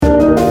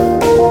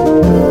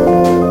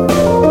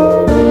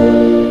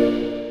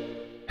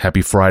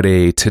Happy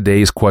Friday.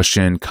 Today's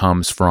question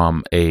comes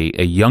from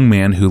a young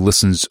man who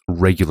listens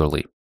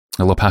regularly.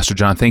 Hello, Pastor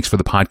John. Thanks for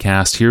the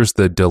podcast. Here's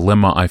the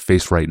dilemma I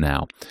face right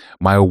now.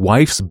 My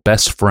wife's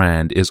best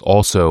friend is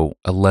also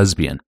a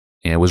lesbian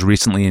and was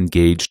recently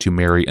engaged to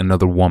marry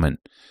another woman.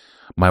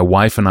 My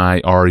wife and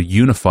I are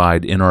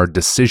unified in our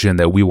decision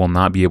that we will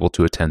not be able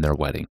to attend their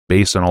wedding,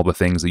 based on all the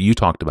things that you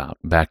talked about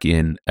back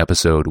in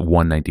episode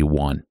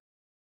 191.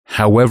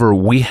 However,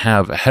 we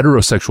have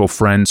heterosexual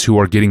friends who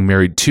are getting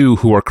married too,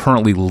 who are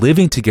currently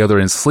living together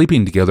and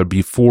sleeping together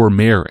before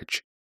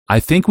marriage. I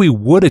think we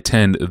would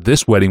attend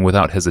this wedding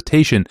without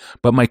hesitation,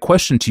 but my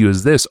question to you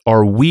is this: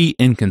 are we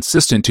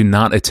inconsistent to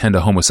not attend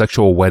a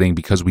homosexual wedding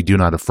because we do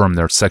not affirm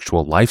their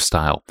sexual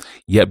lifestyle,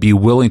 yet be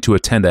willing to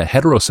attend a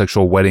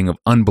heterosexual wedding of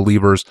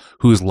unbelievers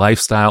whose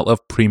lifestyle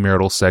of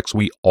premarital sex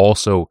we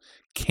also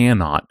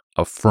cannot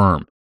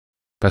affirm?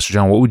 Pastor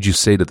John, what would you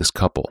say to this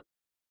couple?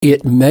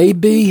 It may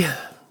be,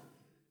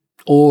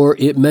 or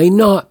it may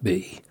not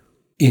be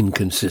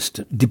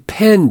inconsistent,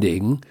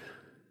 depending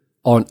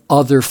on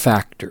other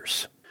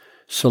factors.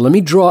 So let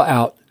me draw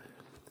out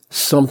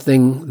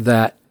something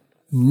that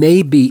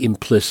may be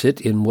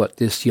implicit in what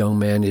this young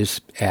man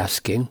is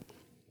asking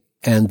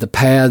and the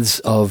paths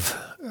of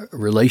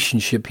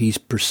relationship he's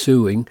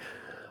pursuing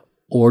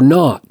or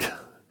not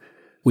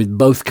with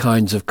both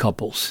kinds of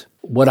couples.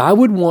 What I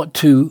would want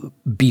to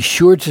be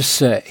sure to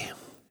say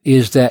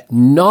is that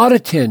not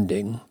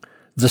attending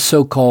the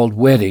so-called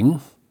wedding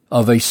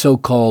of a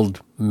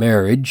so-called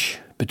marriage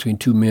between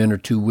two men or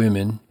two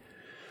women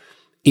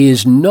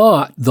is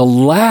not the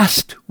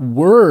last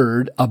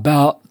word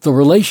about the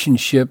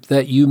relationship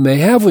that you may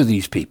have with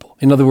these people.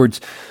 In other words,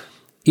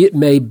 it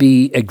may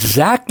be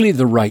exactly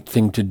the right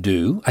thing to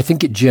do. I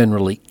think it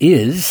generally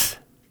is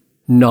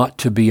not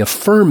to be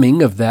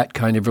affirming of that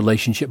kind of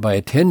relationship by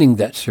attending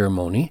that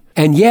ceremony.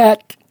 And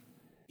yet,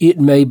 it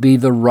may be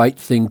the right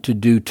thing to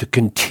do to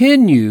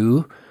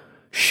continue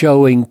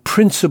showing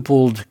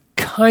principled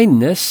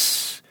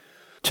kindness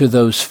to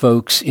those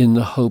folks in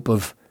the hope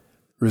of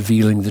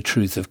revealing the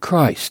truth of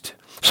Christ.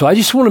 So I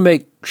just want to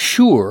make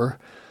sure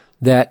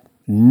that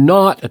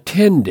not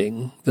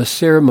attending the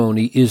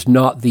ceremony is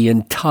not the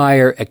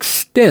entire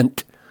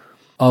extent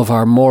of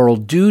our moral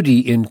duty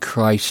in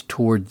Christ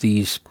toward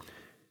these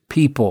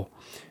people.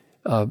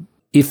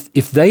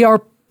 If they are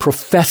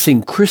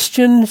professing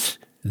Christians,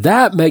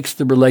 that makes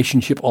the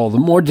relationship all the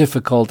more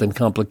difficult and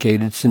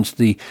complicated, since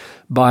the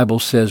Bible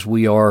says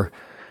we are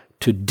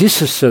to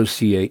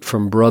disassociate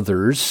from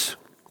brothers,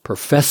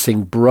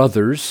 professing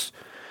brothers,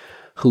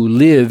 who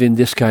live in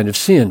this kind of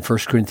sin,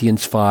 1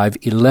 Corinthians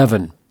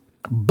 5:11.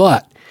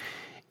 But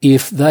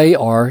if they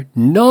are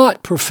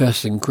not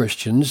professing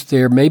Christians,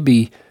 there may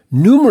be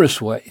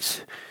numerous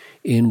ways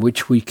in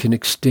which we can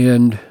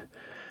extend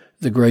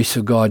the grace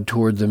of God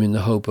toward them in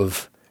the hope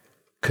of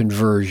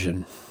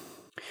conversion.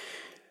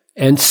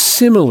 And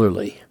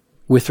similarly,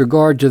 with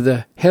regard to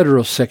the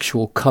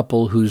heterosexual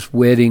couple whose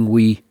wedding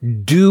we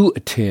do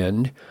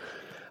attend,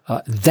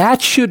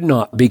 that should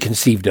not be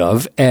conceived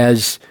of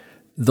as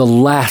the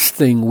last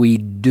thing we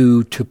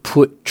do to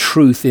put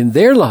truth in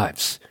their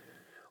lives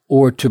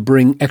or to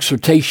bring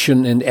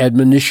exhortation and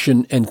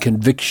admonition and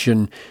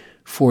conviction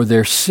for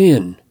their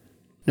sin.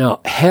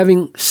 Now,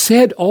 having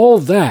said all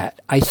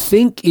that, I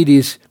think it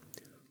is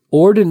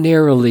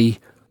ordinarily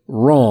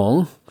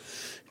wrong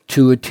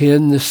to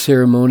attend the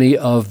ceremony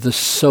of the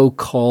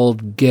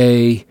so-called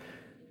gay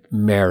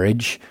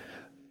marriage,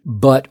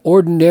 but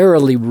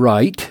ordinarily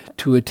right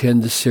to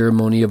attend the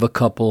ceremony of a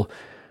couple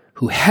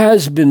who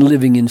has been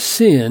living in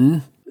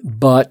sin,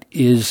 but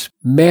is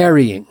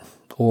marrying,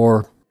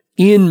 or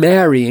in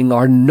marrying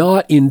are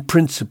not in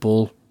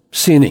principle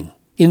sinning.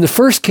 In the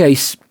first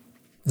case,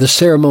 the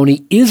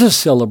ceremony is a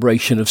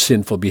celebration of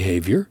sinful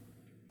behavior,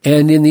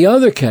 and in the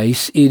other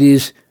case, it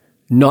is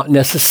not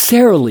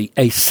necessarily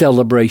a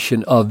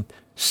celebration of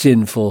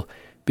sinful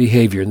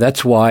behavior. And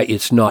that's why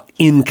it's not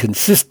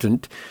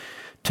inconsistent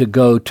to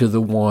go to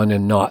the one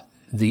and not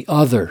the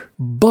other.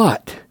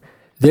 But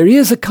there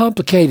is a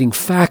complicating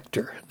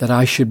factor that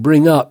I should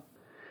bring up,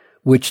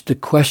 which the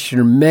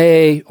questioner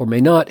may or may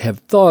not have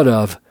thought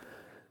of.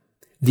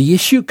 The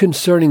issue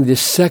concerning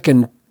this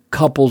second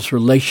couple's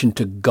relation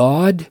to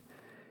God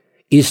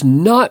is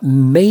not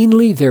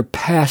mainly their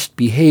past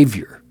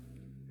behavior,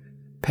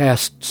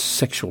 past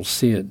sexual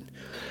sin,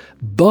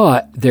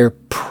 but their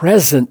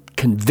present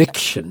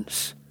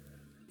convictions.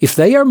 If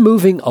they are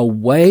moving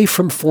away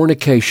from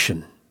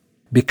fornication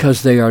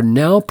because they are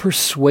now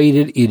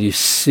persuaded it is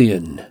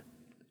sin,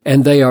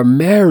 and they are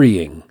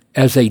marrying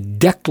as a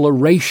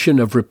declaration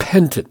of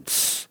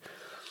repentance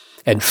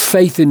and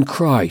faith in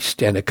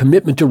Christ and a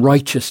commitment to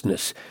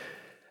righteousness,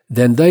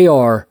 then they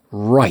are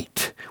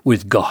right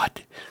with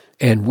God,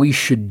 and we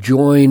should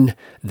join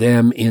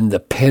them in the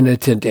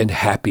penitent and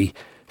happy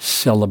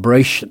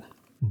celebration.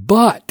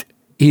 But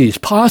it is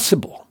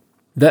possible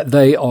that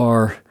they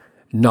are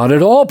not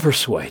at all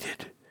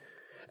persuaded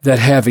that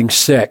having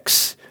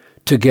sex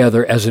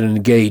together as an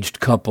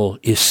engaged couple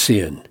is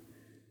sin.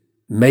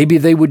 Maybe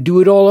they would do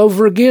it all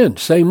over again,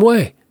 same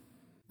way.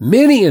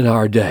 Many in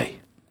our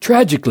day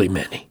tragically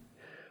many,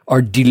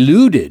 are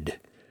deluded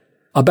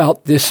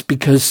about this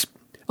because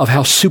of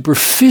how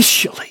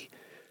superficially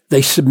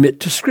they submit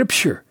to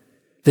Scripture.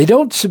 They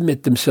don't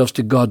submit themselves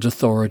to God's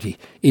authority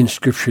in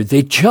Scripture.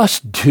 They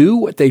just do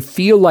what they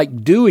feel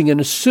like doing and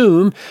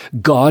assume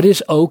God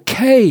is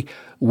okay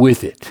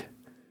with it.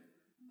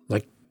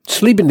 Like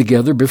sleeping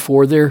together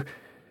before they're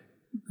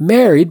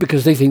married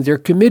because they think they're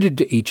committed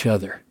to each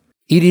other.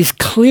 It is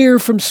clear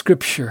from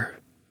Scripture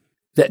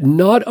that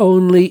not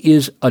only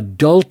is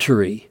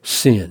adultery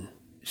sin,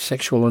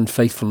 sexual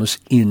unfaithfulness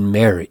in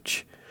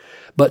marriage,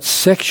 but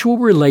sexual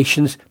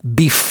relations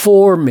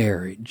before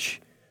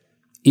marriage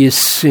is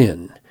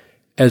sin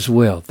as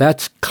well.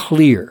 That's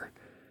clear.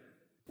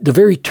 The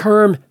very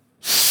term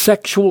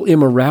sexual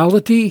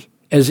immorality,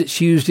 as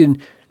it's used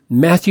in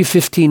Matthew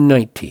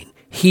 15:19,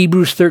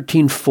 Hebrews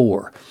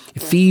 13:4,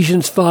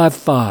 Ephesians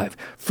 5:5,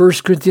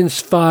 1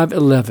 Corinthians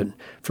 5:11,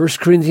 1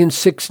 Corinthians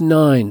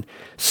 6:9,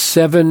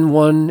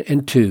 7:1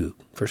 and 2,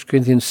 1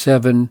 Corinthians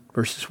 7,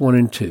 verses 1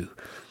 and 2,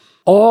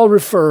 all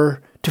refer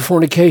to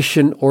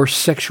fornication or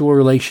sexual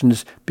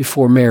relations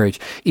before marriage.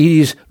 It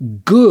is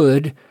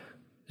good,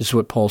 this is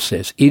what Paul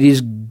says, it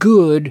is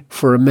good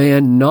for a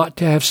man not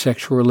to have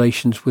sexual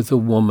relations with a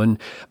woman,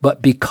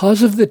 but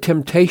because of the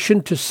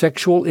temptation to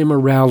sexual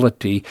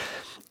immorality,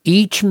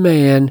 each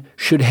man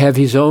should have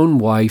his own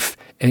wife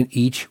and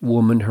each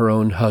woman her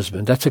own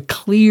husband. That's a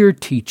clear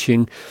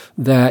teaching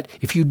that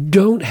if you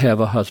don't have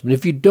a husband,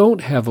 if you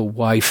don't have a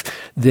wife,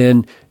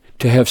 then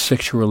to have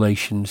sexual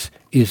relations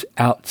is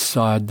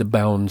outside the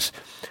bounds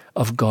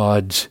of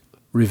God's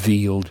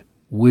revealed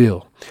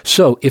will.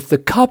 So if the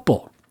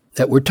couple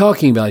that we're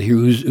talking about here,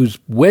 whose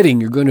wedding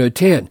you're going to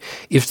attend,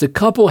 if the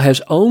couple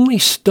has only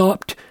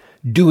stopped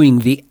doing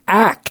the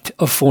act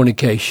of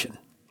fornication,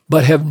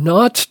 but have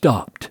not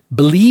stopped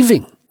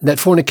believing that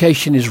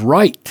fornication is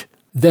right,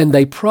 then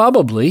they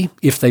probably,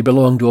 if they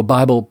belong to a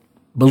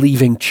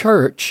Bible-believing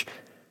church,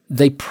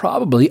 they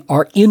probably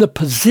are in a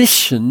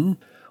position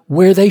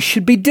where they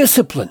should be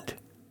disciplined.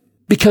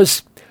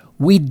 Because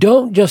we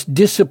don't just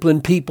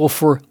discipline people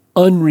for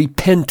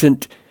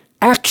unrepentant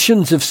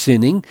actions of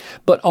sinning,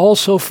 but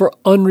also for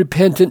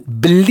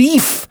unrepentant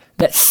belief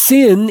that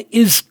sin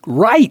is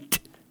right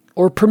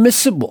or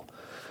permissible.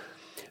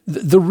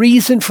 The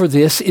reason for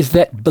this is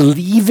that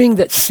believing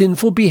that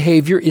sinful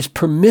behavior is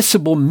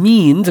permissible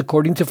means,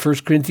 according to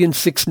 1 Corinthians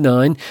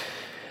 6:9,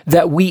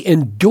 that we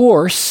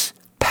endorse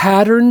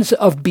patterns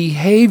of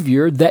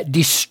behavior that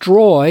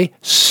destroy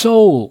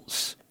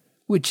souls,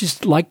 which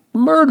is like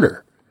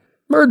murder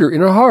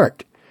in our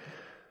heart.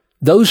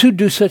 Those who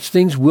do such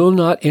things will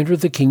not enter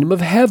the kingdom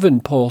of heaven,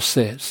 Paul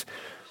says.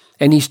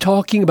 And he's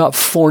talking about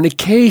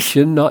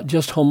fornication, not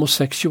just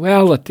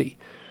homosexuality.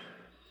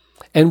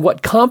 And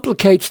what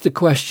complicates the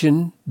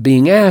question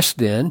being asked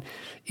then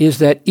is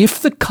that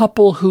if the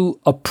couple who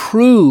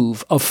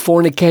approve of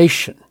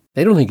fornication,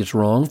 they don't think it's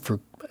wrong for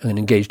an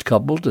engaged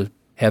couple to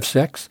have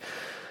sex,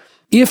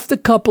 if the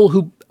couple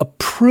who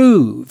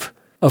approve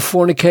of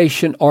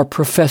fornication are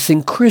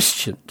professing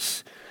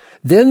Christians,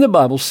 then the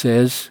Bible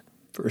says,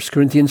 1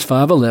 Corinthians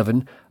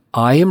 5:11,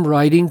 I am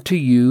writing to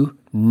you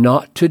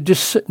not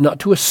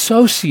to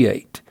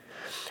associate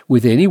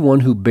with anyone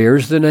who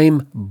bears the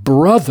name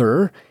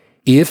brother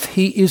if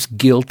he is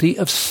guilty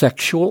of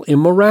sexual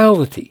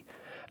immorality,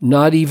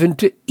 not even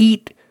to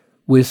eat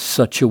with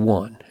such a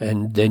one.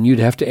 And then you'd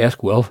have to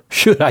ask, well,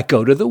 should I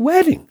go to the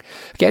wedding?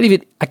 I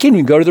can't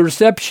even go to the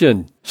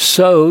reception.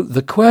 So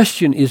the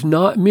question is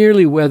not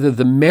merely whether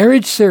the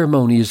marriage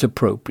ceremony is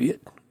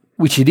appropriate,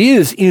 which it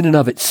is in and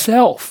of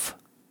itself.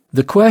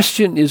 The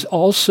question is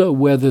also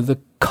whether the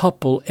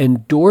couple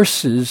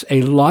endorses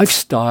a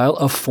lifestyle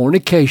of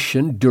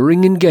fornication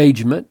during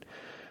engagement,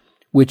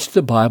 which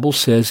the Bible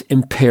says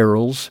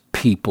imperils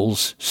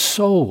people's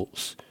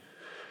souls.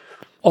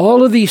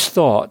 All of these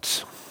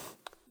thoughts,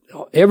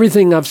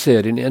 everything I've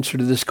said in answer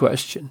to this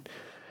question,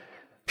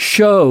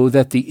 show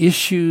that the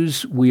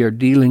issues we are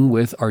dealing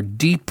with are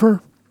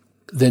deeper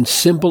than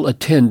simple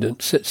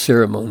attendance at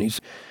ceremonies,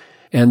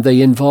 and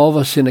they involve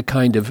us in a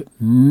kind of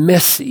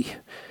messy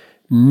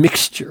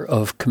mixture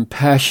of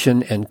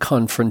compassion and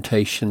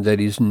confrontation that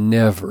is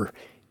never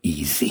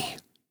easy.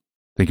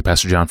 Thank you,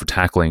 Pastor John, for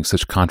tackling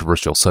such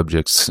controversial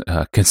subjects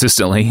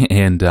consistently,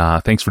 and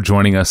thanks for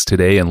joining us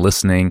today and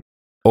listening.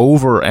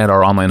 Over at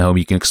our online home,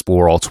 you can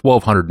explore all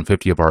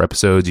 1,250 of our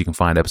episodes. You can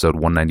find episode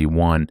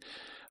 191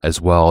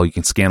 as well. You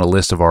can scan a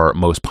list of our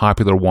most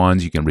popular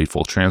ones. You can read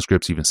full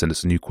transcripts, even send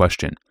us a new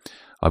question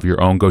of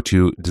your own. Go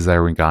to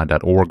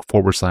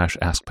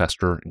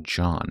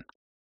desiringgod.org/AskPastorJohn.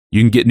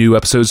 You can get new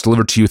episodes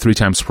delivered to you 3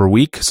 times per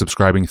week,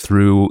 subscribing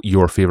through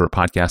your favorite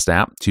podcast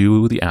app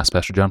to the Ask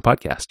Pastor John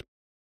podcast.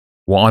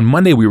 Well, on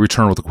Monday, we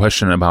return with a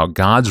question about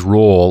God's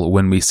role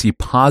when we see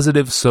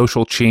positive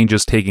social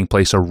changes taking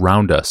place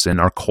around us in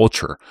our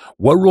culture.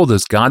 What role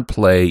does God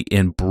play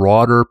in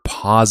broader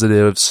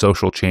positive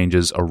social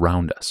changes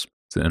around us?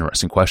 It's an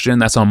interesting question.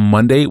 That's on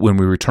Monday when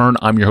we return.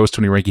 I'm your host,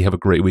 Tony Reinke. Have a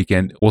great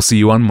weekend. We'll see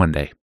you on Monday.